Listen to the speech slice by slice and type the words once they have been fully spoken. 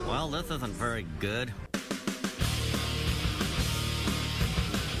Well, this isn't very good.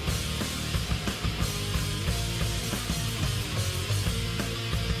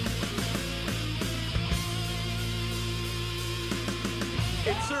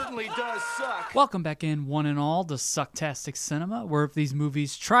 It certainly does suck. Welcome back in, one and all, to Sucktastic Cinema, where if these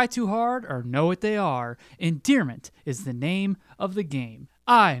movies try too hard or know what they are, endearment is the name of the game.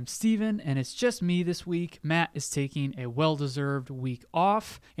 I am Steven, and it's just me this week. Matt is taking a well-deserved week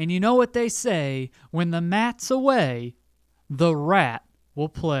off, and you know what they say, when the Matt's away, the rat will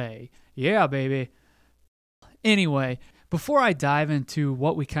play. Yeah, baby. Anyway, before I dive into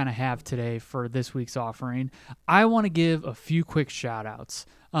what we kind of have today for this week's offering, I want to give a few quick shout-outs.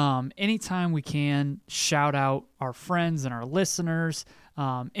 Anytime we can, shout out our friends and our listeners,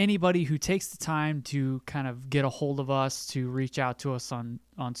 anybody who takes the time to kind of get a hold of us, to reach out to us on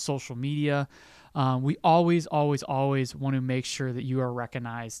social media. We always want to make sure that you are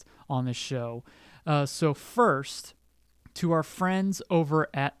recognized on this show. So first, to our friends over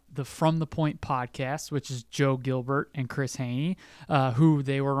at the From the Point podcast, which is Joe Gilbert and Chris Haney, who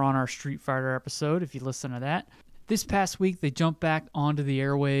they were on our Street Fighter episode, if you listen to that. This past week, they jumped back onto the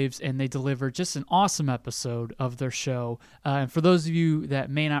airwaves and they delivered just an awesome episode of their show. And for those of you that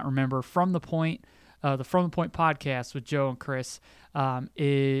may not remember, From the Point, the From the Point podcast with Joe and Chris,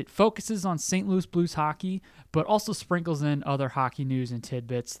 it focuses on St. Louis Blues hockey, but also sprinkles in other hockey news and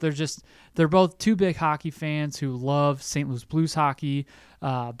tidbits. They're both two big hockey fans who love St. Louis Blues hockey,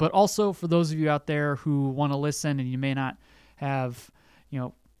 but also for those of you out there who want to listen and you may not have,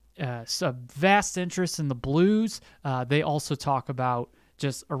 a vast interest in the Blues, they also talk about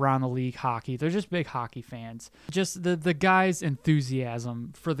just around the league hockey. They're just big hockey fans. Just the guys'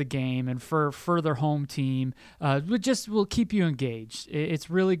 enthusiasm for the game and for their home team will keep you engaged. It's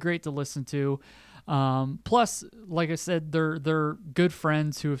really great to listen to. Plus, like I said, they're good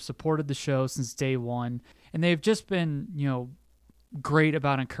friends who have supported the show since day one, and they've just been great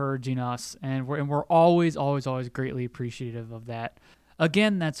about encouraging us, and we're always greatly appreciative of that.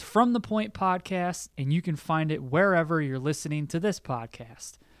 Again, that's From the Point podcast, and you can find it wherever you're listening to this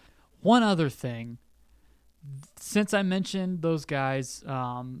podcast. One other thing, since I mentioned those guys,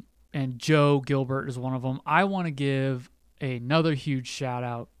 and Joe Gilbert is one of them, I want to give another huge shout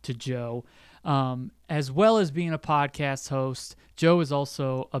out to Joe. As well as being a podcast host, Joe is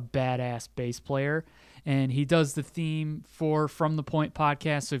also a badass bass player, and he does the theme for From the Point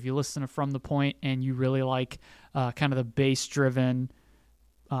podcast. So if you listen to From the Point and you really like kind of the bass-driven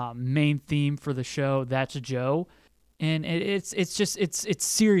main theme for the show, that's Joe. And it's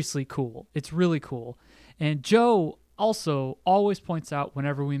seriously cool. It's really cool. And Joe also always points out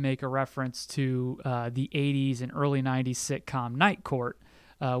whenever we make a reference to the 80s and early 90s sitcom Night Court,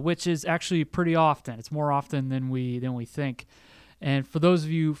 which is actually pretty often. It's more often than we think. And for those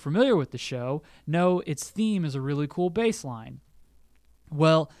of you familiar with the show, know its theme is a really cool bass line.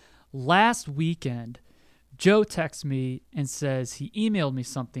 Well, last weekend, Joe texts me and says he emailed me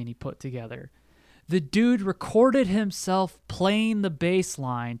something he put together. The dude recorded himself playing the bass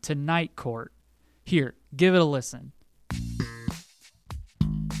line to Night Court. Here, give it a listen.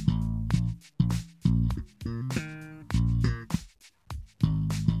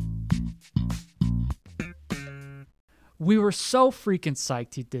 We were so freaking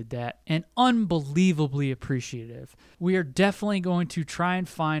psyched he did that and unbelievably appreciative. We are definitely going to try and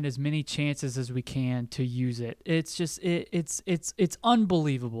find as many chances as we can to use it. It's just it's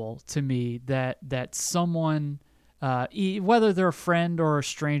unbelievable to me that someone, whether they're a friend or a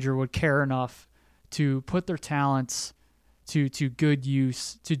stranger, would care enough to put their talents to good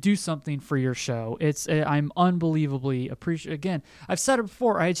use to do something for your show. I'm unbelievably appreciative. Again, I've said it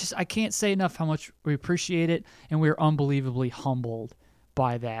before. I can't say enough how much we appreciate it, and we're unbelievably humbled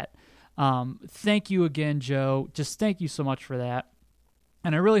by that. Thank you again, Joe. Just thank you so much for that.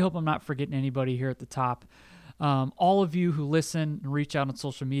 And I really hope I'm not forgetting anybody here at the top. All of you who listen and reach out on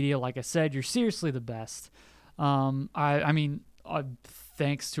social media, like I said, you're seriously the best.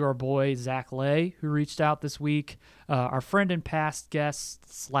 Thanks to our boy Zach Lay, who reached out this week. Our friend and past guest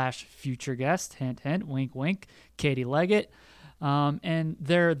 / future guest, hint, hint, wink, wink, Katie Leggett. And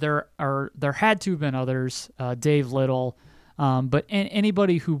there had to have been others, Dave Little. But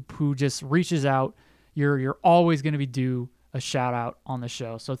anybody who just reaches out, you're always going to be due a shout out on the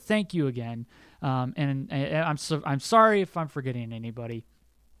show. So thank you again. And I'm sorry if I'm forgetting anybody.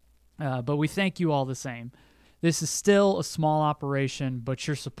 But we thank you all the same. This is still a small operation, but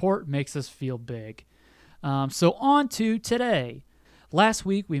your support makes us feel big. So on to today. Last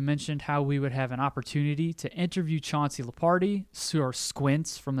week, we mentioned how we would have an opportunity to interview Chauncey Lepardi, or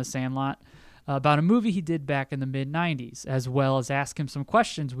Squints from The Sandlot. about a movie he did back in the mid-90s, as well as ask him some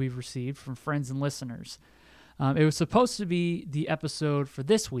questions we've received from friends and listeners. It was supposed to be the episode for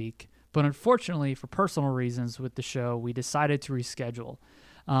this week, but unfortunately, for personal reasons with the show, we decided to reschedule.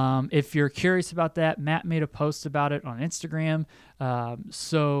 If you're curious about that, Matt made a post about it on Instagram,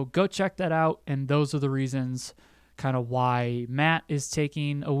 so go check that out, and those are the reasons kind of why Matt is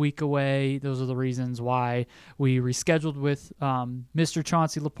taking a week away. Those are the reasons why we rescheduled with Mr.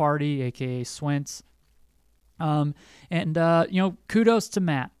 Chauncey Leparty, aka Swintz. Kudos to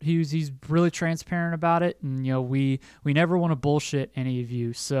Matt. He's really transparent about it, and we never want to bullshit any of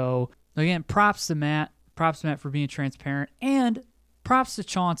you. So again, props to Matt for being transparent, and props to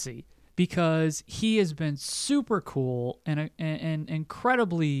Chauncey, because he has been super cool and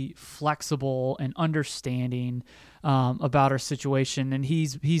incredibly flexible and understanding about our situation, and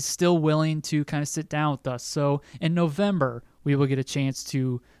he's still willing to kind of sit down with us. So in November, we will get a chance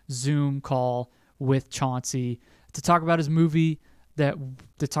to Zoom call with Chauncey to talk about his movie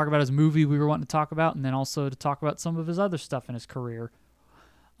we were wanting to talk about, and then also to talk about some of his other stuff in his career.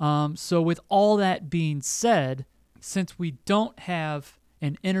 So with all that being said, since we don't have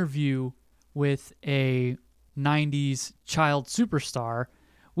an interview with a 90s child superstar,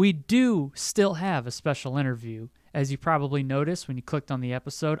 we do still have a special interview. As you probably noticed when you clicked on the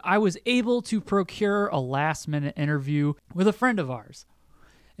episode, I was able to procure a last-minute interview with a friend of ours.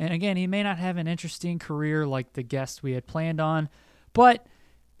 And again, he may not have an interesting career like the guest we had planned on, but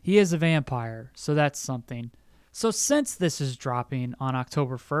he is a vampire, so that's something. So since this is dropping on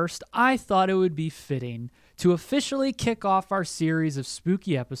October 1st, I thought it would be fitting to officially kick off our series of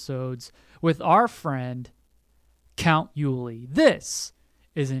spooky episodes with our friend, Count Yuli. This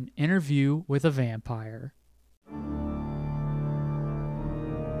is an interview with a vampire.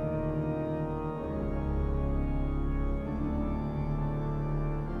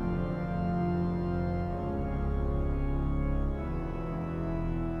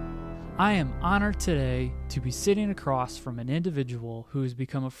 I am honored today to be sitting across from an individual who has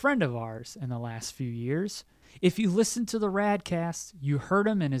become a friend of ours in the last few years. If you listened to the Radcast, you heard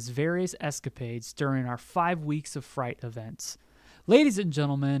him in his various escapades during our 5 Weeks of Fright events. Ladies and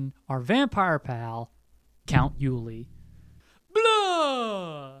gentlemen, our vampire pal, Count Yuli.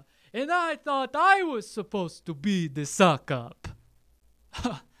 Blah! And I thought I was supposed to be the suck-up.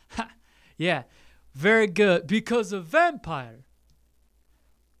 Yeah, very good, because a vampire.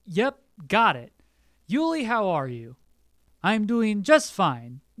 Yep, got it. Yuli, how are you? I'm doing just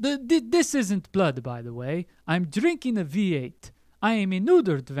fine. This isn't blood, by the way. I'm drinking a V8. I am a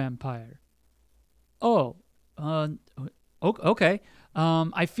neutered vampire. Oh, okay.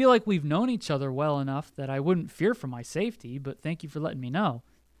 I feel like we've known each other well enough that I wouldn't fear for my safety, but thank you for letting me know.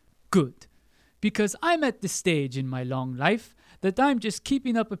 Good. Because I'm at the stage in my long life that I'm just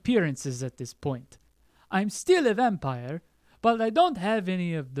keeping up appearances at this point. I'm still a vampire, but I don't have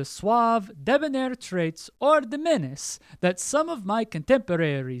any of the suave, debonair traits or the menace that some of my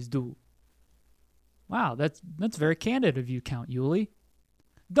contemporaries do. Wow, that's very candid of you, Count Yuli.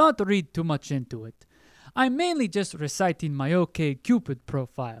 Don't read too much into it. I'm mainly just reciting my OkCupid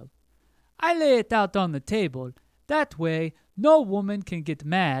profile. I lay it out on the table. That way, no woman can get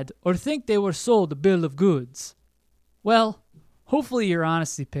mad or think they were sold a bill of goods. Well, hopefully your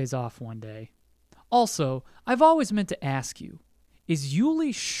honesty pays off one day. Also, I've always meant to ask you, is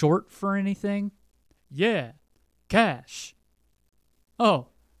Yuli short for anything? Yeah, cash. Oh,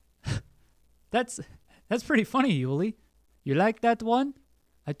 that's pretty funny, Yuli. You like that one?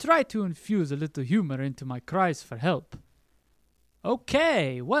 I try to infuse a little humor into my cries for help.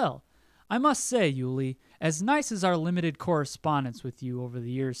 Okay, well, I must say, Yuli, as nice as our limited correspondence with you over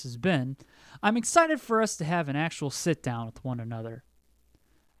the years has been, I'm excited for us to have an actual sit-down with one another.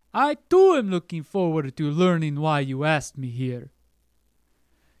 I too am looking forward to learning why you asked me here.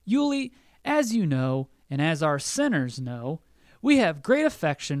 Yuli, as you know, and as our sinners know, we have great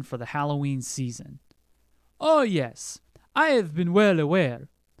affection for the Halloween season. Oh yes, I have been well aware.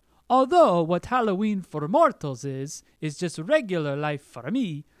 Although what Halloween for mortals is just regular life for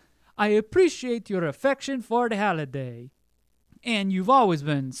me, I appreciate your affection for the holiday. And you've always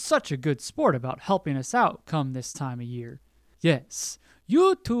been such a good sport about helping us out come this time of year. Yes,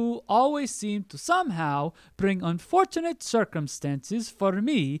 you two always seem to somehow bring unfortunate circumstances for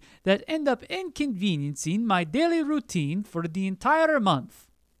me that end up inconveniencing my daily routine for the entire month.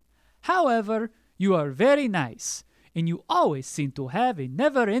 However, you are very nice, and you always seem to have a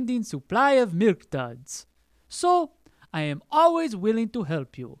never-ending supply of milk duds. So, I am always willing to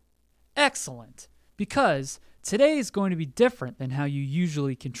help you. Excellent, because today is going to be different than how you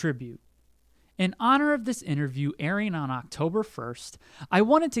usually contribute. In honor of this interview airing on October 1st, I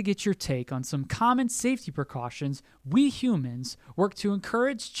wanted to get your take on some common safety precautions we humans work to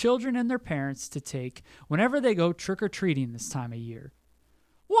encourage children and their parents to take whenever they go trick-or-treating this time of year.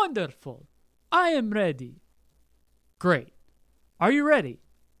 Wonderful! I am ready. Great. Are you ready?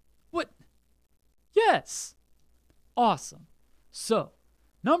 What? Yes! Awesome. So,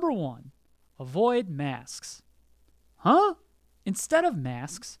 number 1, avoid masks. Huh? Instead of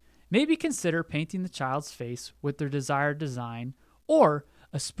masks, maybe consider painting the child's face with their desired design or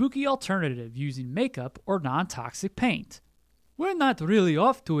a spooky alternative using makeup or non-toxic paint. We're not really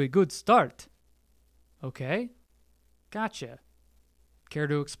off to a good start. Okay, gotcha. Care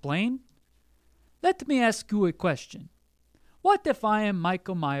to explain? Let me ask you a question. What if I am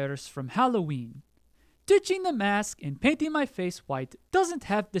Michael Myers from Halloween? Ditching the mask and painting my face white doesn't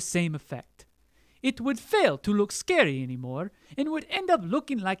have the same effect. It would fail to look scary anymore and would end up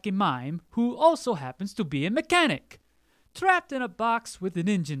looking like a mime who also happens to be a mechanic, trapped in a box with an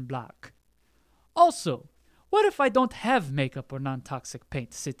engine block. Also, what if I don't have makeup or non-toxic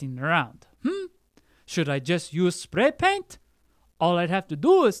paint sitting around? Should I just use spray paint? All I'd have to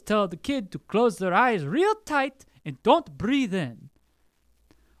do is tell the kid to close their eyes real tight and don't breathe in.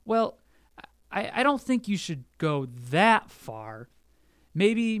 Well, I don't think you should go that far.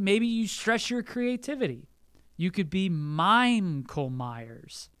 Maybe you stretch your creativity. You could be Michael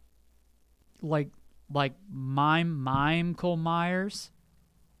Myers. Like Michael Myers?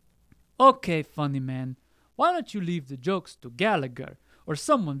 Okay, funny man. Why don't you leave the jokes to Gallagher or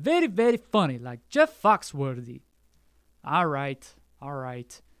someone very, very funny like Jeff Foxworthy? All right.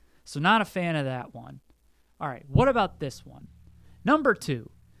 So not a fan of that one. All right, what about this one? Number 2.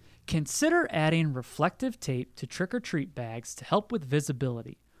 Consider adding reflective tape to trick-or-treat bags to help with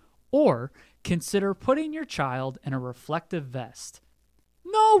visibility. Or consider putting your child in a reflective vest.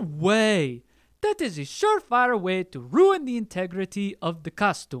 No way! That is a surefire way to ruin the integrity of the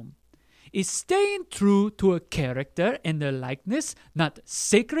costume. Is staying true to a character and their likeness not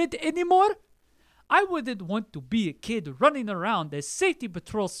sacred anymore? I wouldn't want to be a kid running around as Safety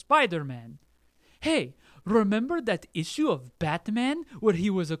Patrol Spider-Man. Hey, remember that issue of Batman where he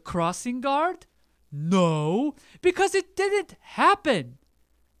was a crossing guard? No, because it didn't happen.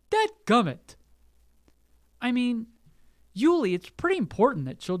 Dadgummit. I mean, Yuli, it's pretty important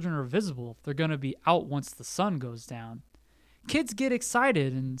that children are visible if they're going to be out once the sun goes down. Kids get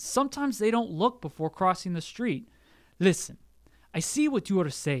excited and sometimes they don't look before crossing the street. Listen, I see what you are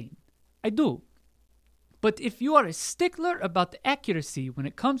saying. I do. But if you are a stickler about the accuracy when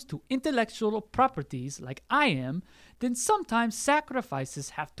it comes to intellectual properties like I am, then sometimes sacrifices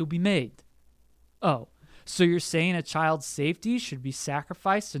have to be made. Oh, so you're saying a child's safety should be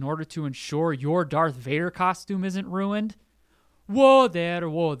sacrificed in order to ensure your Darth Vader costume isn't ruined? Whoa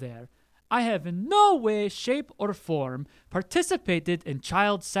there. I have in no way, shape, or form participated in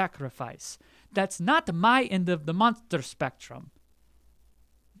child sacrifice. That's not my end of the monster spectrum.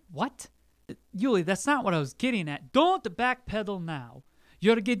 What? Yuli, that's not what I was getting at. Don't backpedal now.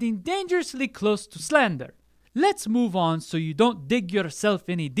 You're getting dangerously close to slander. Let's move on so you don't dig yourself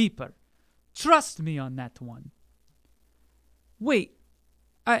any deeper. Trust me on that one. Wait,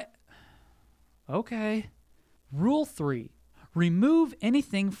 Okay. Rule 3. Remove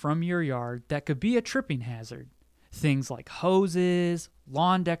anything from your yard that could be a tripping hazard. Things like hoses,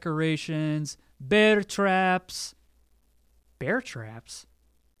 lawn decorations, bear traps. Bear traps?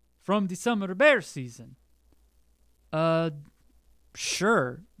 From the summer bear season.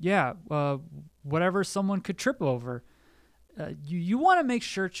 Sure. Yeah, whatever someone could trip over. You want to make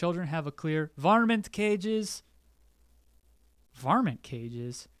sure children have a clear varmint cages. Varmint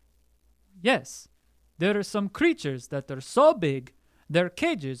cages? Yes. There are some creatures that are so big, their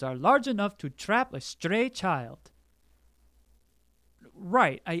cages are large enough to trap a stray child.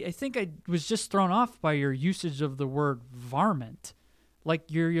 Right. I think I was just thrown off by your usage of the word varmint.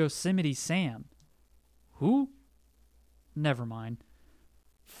 Like your Yosemite Sam. Who? Never mind.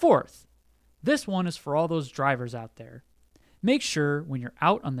 4th, this one is for all those drivers out there. Make sure when you're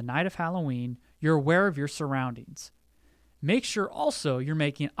out on the night of Halloween, you're aware of your surroundings. Make sure also you're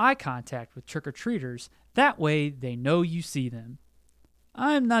making eye contact with trick-or-treaters. That way they know you see them.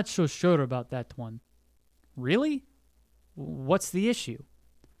 I'm not so sure about that one. Really? What's the issue?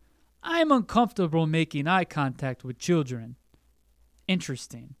 I'm uncomfortable making eye contact with children.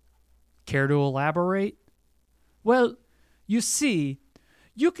 Interesting. Care to elaborate? Well, you see,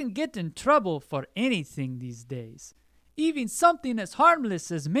 you can get in trouble for anything these days. Even something as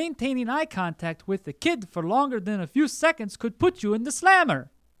harmless as maintaining eye contact with a kid for longer than a few seconds could put you in the slammer.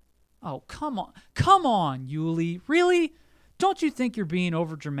 Oh, come on, Yuli. Really? Don't you think you're being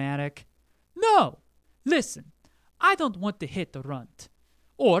overdramatic? No! Listen, I don't want to hit or run.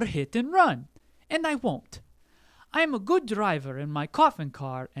 Or hit and run. And I won't. I am a good driver in my coffin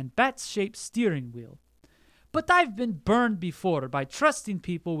car and bat-shaped steering wheel. But I've been burned before by trusting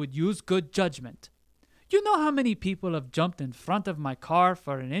people would use good judgment. You know how many people have jumped in front of my car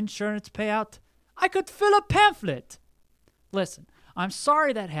for an insurance payout? I could fill a pamphlet. Listen, I'm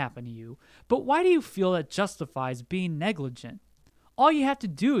sorry that happened to you, but why do you feel that justifies being negligent? All you have to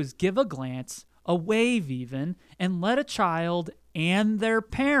do is give a glance, a wave even, and let a child and their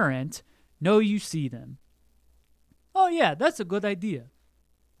parent know you see them. Oh yeah, that's a good idea.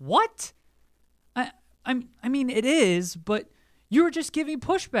 What? I mean, it is, but you were just giving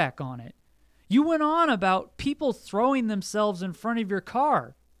pushback on it. You went on about people throwing themselves in front of your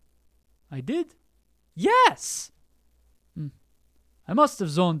car. I did? Yes! I must have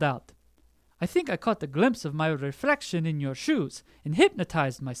zoned out. I think I caught a glimpse of my reflection in your shoes and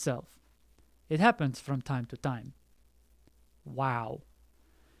hypnotized myself. It happens from time to time. Wow.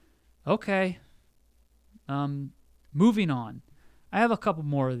 Okay. Moving on. I have a couple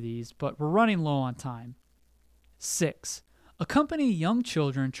more of these, but we're running low on time. 6. Accompany young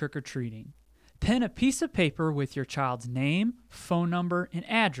children trick-or-treating. Pin a piece of paper with your child's name, phone number, and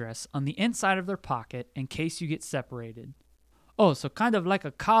address on the inside of their pocket in case you get separated. Oh, so kind of like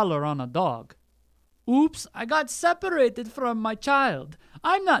a collar on a dog. Oops, I got separated from my child.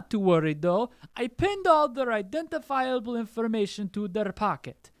 I'm not too worried though. I pinned all their identifiable information to their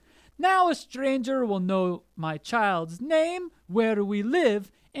pocket. Now a stranger will know my child's name, where we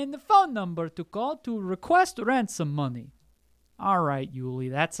live, and the phone number to call to request ransom money. All right, Yuli,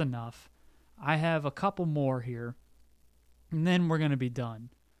 that's enough. I have a couple more here, and then we're going to be done.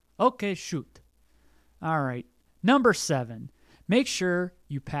 Okay, shoot. All right, number 7. Make sure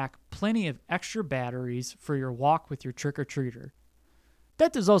you pack plenty of extra batteries for your walk with your trick-or-treater.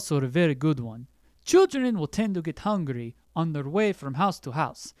 That is also a very good one. Children will tend to get hungry on their way from house to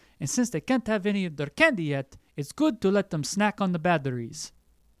house, and since they can't have any of their candy yet, it's good to let them snack on the batteries.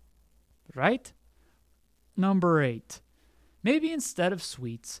 Right? Number 8. Maybe instead of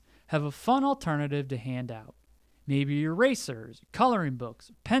sweets, have a fun alternative to hand out. Maybe erasers, coloring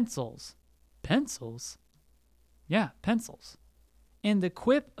books, pencils. Pencils? Yeah, pencils. And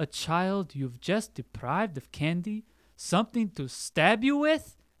equip a child you've just deprived of candy something to stab you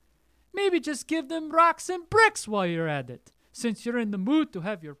with? Maybe just give them rocks and bricks while you're at it, since you're in the mood to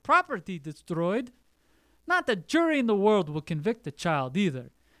have your property destroyed. Not a jury in the world will convict the child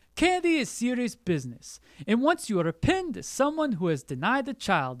either. Candy is serious business, and once you are pinned as someone who has denied the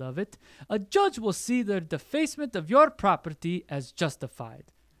child of it, a judge will see their defacement of your property as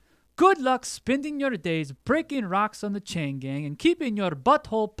justified. Good luck spending your days breaking rocks on the chain gang and keeping your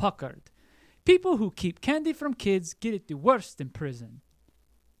butthole puckered. People who keep candy from kids get it the worst in prison.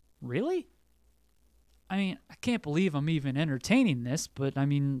 Really? I mean, I can't believe I'm even entertaining this, but I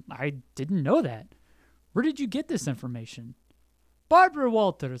didn't know that. Where did you get this information? Barbara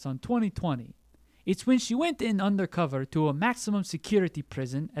Walters on 2020. It's when she went in undercover to a maximum security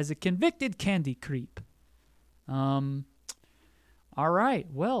prison as a convicted candy creep. All right.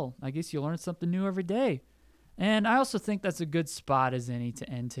 Well, I guess you learn something new every day. And I also think that's a good spot as any to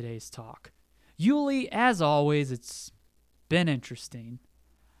end today's talk. Yuli, as always, it's been interesting.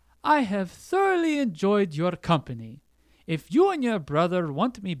 I have thoroughly enjoyed your company. If you and your brother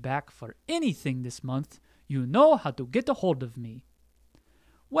want me back for anything this month, you know how to get a hold of me.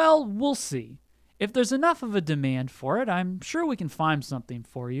 Well, we'll see. If there's enough of a demand for it, I'm sure we can find something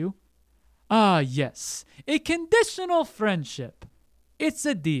for you. Ah, yes, a conditional friendship. It's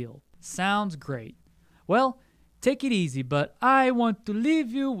a deal. Sounds great. Well, take it easy, but I want to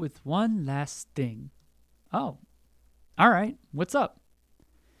leave you with one last thing. Oh, all right. What's up?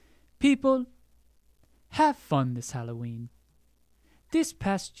 People, have fun this Halloween. This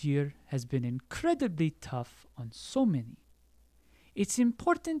past year has been incredibly tough on so many. It's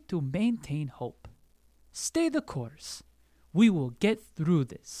important to maintain hope. Stay the course. We will get through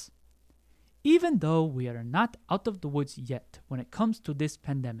this. Even though we are not out of the woods yet when it comes to this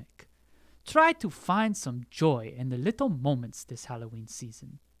pandemic, try to find some joy in the little moments this Halloween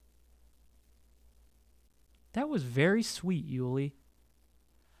season. That was very sweet, Yuli.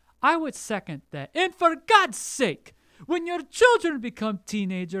 I would second that. And for God's sake, when your children become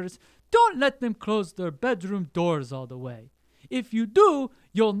teenagers, don't let them close their bedroom doors all the way. If you do,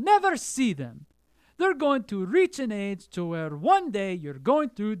 you'll never see them. They're going to reach an age to where one day you're going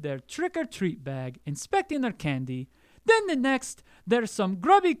through their trick-or-treat bag, inspecting their candy. Then the next, there's some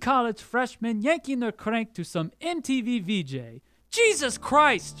grubby college freshman yanking their crank to some MTV VJ. Jesus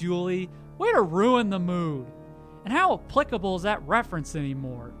Christ, Julie, way to ruin the mood. And how applicable is that reference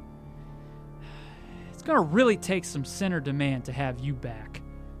anymore? It's gonna really take some sinner demand to have you back.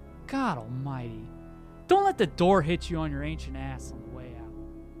 God almighty. Don't let the door hit you on your ancient ass on the way out.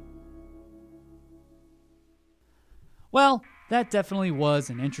 Well, that definitely was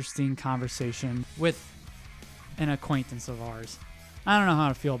an interesting conversation with an acquaintance of ours. I don't know how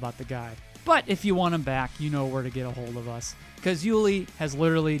to feel about the guy. But if you want him back, you know where to get a hold of us. Because Yuli has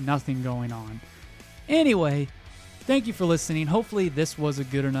literally nothing going on. Anyway, thank you for listening. Hopefully this was a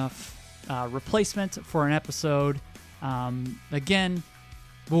good enough replacement for an episode. Again,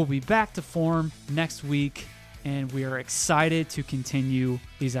 we'll be back to form next week, and we are excited to continue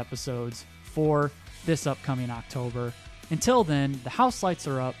these episodes for this upcoming October. Until then, the house lights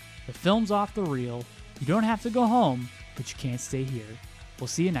are up, the film's off the reel. You don't have to go home, but you can't stay here. We'll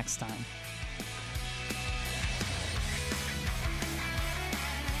see you next time.